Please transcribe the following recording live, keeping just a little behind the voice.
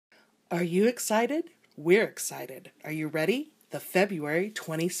Are you excited? We're excited. Are you ready? The February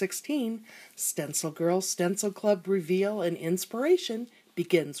 2016 StencilGirl Stencil Club reveal and inspiration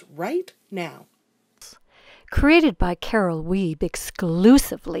begins right now. Created by Carol Wiebe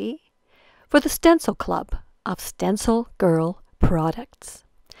exclusively for the Stencil Club of StencilGirl products.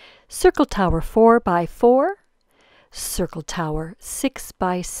 Circle Tower 4x4, Circle Tower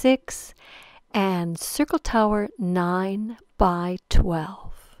 6x6, and Circle Tower 9x12.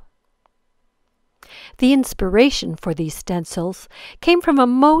 The inspiration for these stencils came from a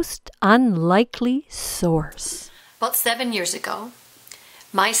most unlikely source. About 7 years ago,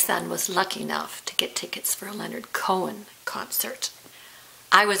 my son was lucky enough to get tickets for a Leonard Cohen concert.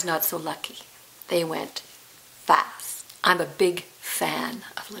 I was not so lucky. They went fast. I'm a big fan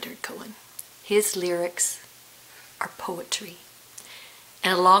of Leonard Cohen. His lyrics are poetry.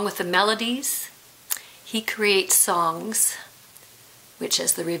 And along with the melodies, he creates songs which,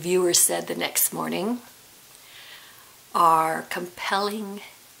 as the reviewer said the next morning, are compelling,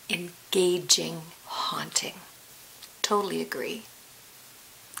 engaging, haunting. Totally agree.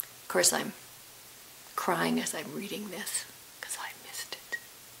 Of course, I'm crying as I'm reading this because I missed it.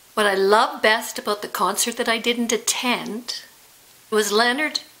 What I love best about the concert that I didn't attend was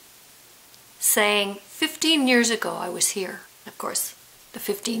Leonard saying, 15 years ago I was here. Of course, the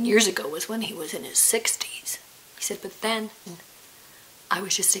 15 years ago was when he was in his 60s. He said, but then I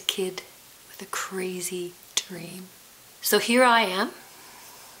was just a kid with a crazy dream. So here I am.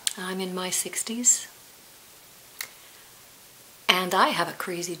 I'm in my 60s. And I have a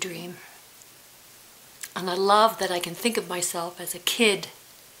crazy dream. And I love that I can think of myself as a kid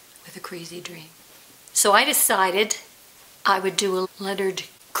with a crazy dream. So I decided I would do a Leonard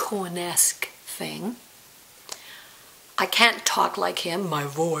Cohen-esque thing. I can't talk like him. My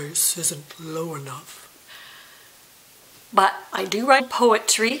voice isn't low enough. But I do write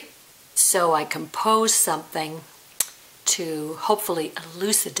poetry, so I compose something to hopefully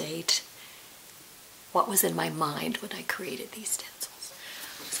elucidate what was in my mind when I created these stencils.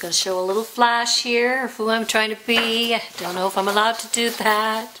 I'm just going to show a little flash here of who I'm trying to be. I don't know if I'm allowed to do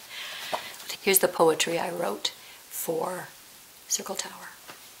that. But here's the poetry I wrote for Circle Tower.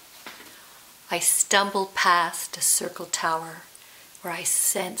 I stumbled past a circle tower where I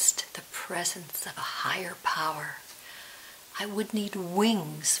sensed the presence of a higher power. I would need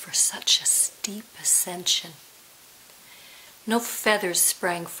wings for such a steep ascension. No feathers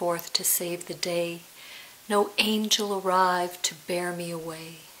sprang forth to save the day. No angel arrived to bear me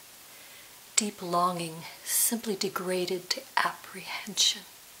away. Deep longing simply degraded to apprehension.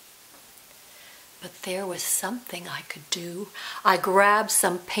 But there was something I could do. I grabbed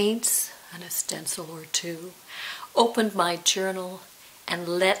some paints and a stencil or two, opened my journal, and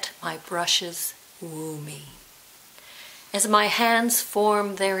let my brushes woo me. As my hands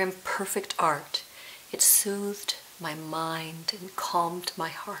formed their imperfect art, it soothed my mind and calmed my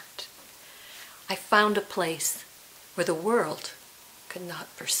heart. I found a place where the world could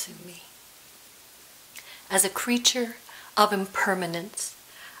not pursue me. As a creature of impermanence,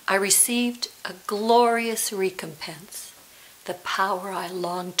 I received a glorious recompense. The power I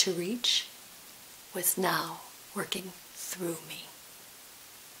longed to reach was now working through me.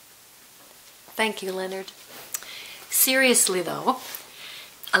 Thank you, Leonard. Seriously though,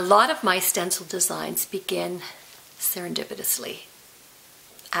 a lot of my stencil designs begin serendipitously,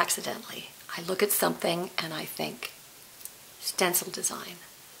 accidentally. I look at something and I think, stencil design.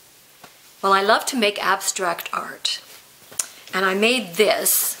 Well, I love to make abstract art, and I made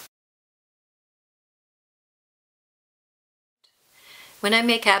this. When I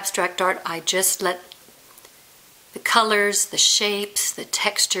make abstract art, I just let the colors, the shapes, the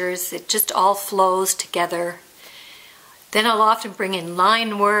textures, it just all flows together. Then I'll often bring in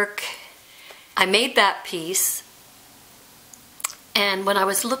line work. I made that piece, and when I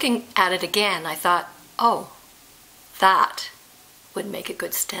was looking at it again, I thought, oh, that would make a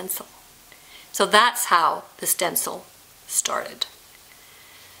good stencil. So that's how the stencil started.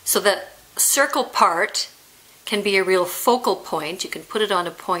 So the circle part can be a real focal point. You can put it on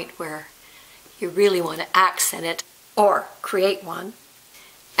a point where you really want to accent it or create one.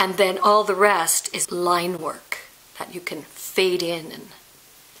 And then all the rest is line work that you can fade in and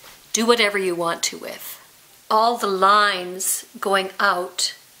do whatever you want to with. All the lines going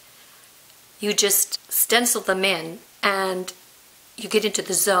out, you just stencil them in and you get into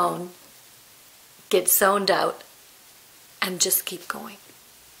the zone, get zoned out, and just keep going.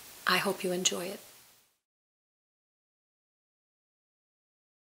 I hope you enjoy it.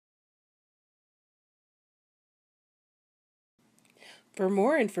 For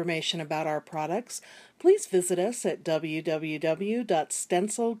more information about our products, Please visit us at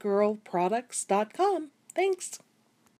www.StencilGirlProducts.com. Thanks.